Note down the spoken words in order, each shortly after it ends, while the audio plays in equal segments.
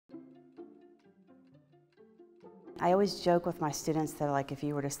I always joke with my students that like if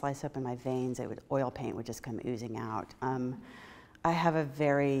you were to slice open my veins, oil paint would just come oozing out. I have a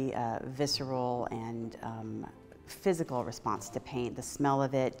very visceral and physical response to paint. The smell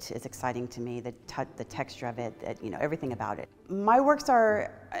of it is exciting to me, the texture of it, everything about it. My works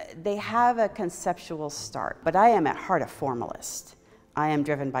they have a conceptual start, but I am at heart a formalist. I am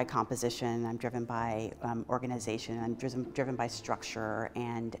driven by composition, I'm driven by organization, I'm driven by structure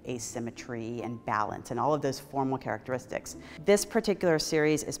and asymmetry and balance and all of those formal characteristics. This particular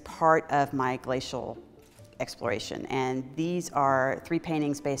series is part of my glacial exploration, and these are 3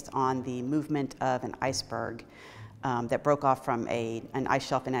 paintings based on the movement of an iceberg that broke off from an ice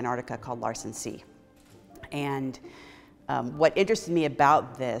shelf in Antarctica called Larsen C. And what interested me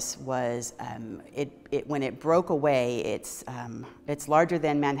about this was when it broke away, it's larger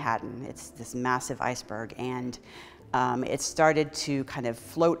than Manhattan. It's this massive iceberg, and it started to kind of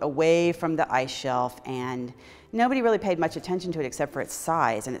float away from the ice shelf, and nobody really paid much attention to it except for its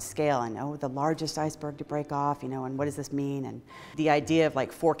size and its scale, and oh, the largest iceberg to break off, and what does this mean? And the idea of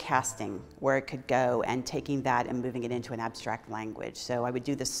like forecasting where it could go and taking that and moving it into an abstract language. So I would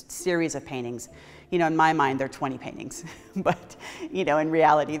do this series of paintings. In my mind, they're 20 paintings, but in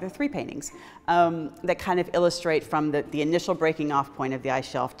reality, they're 3 paintings that kind of illustrate from the initial breaking off point of the ice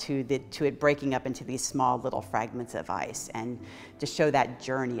shelf to it breaking up into these small little fragments of ice, and to show that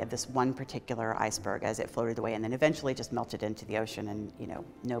journey of this one particular iceberg as it floated away and then eventually just melted into the ocean, and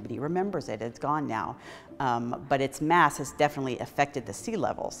nobody remembers it. It's gone now, but its mass has definitely affected the sea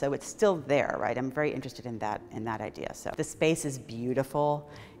level, so it's still there, right? I'm very interested in that idea. So the space is beautiful.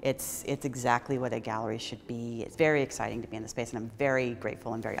 It's exactly what a gallery should be. It's very exciting to be in the space, and I'm very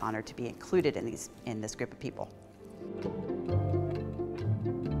grateful and very honored to be included in this group of people.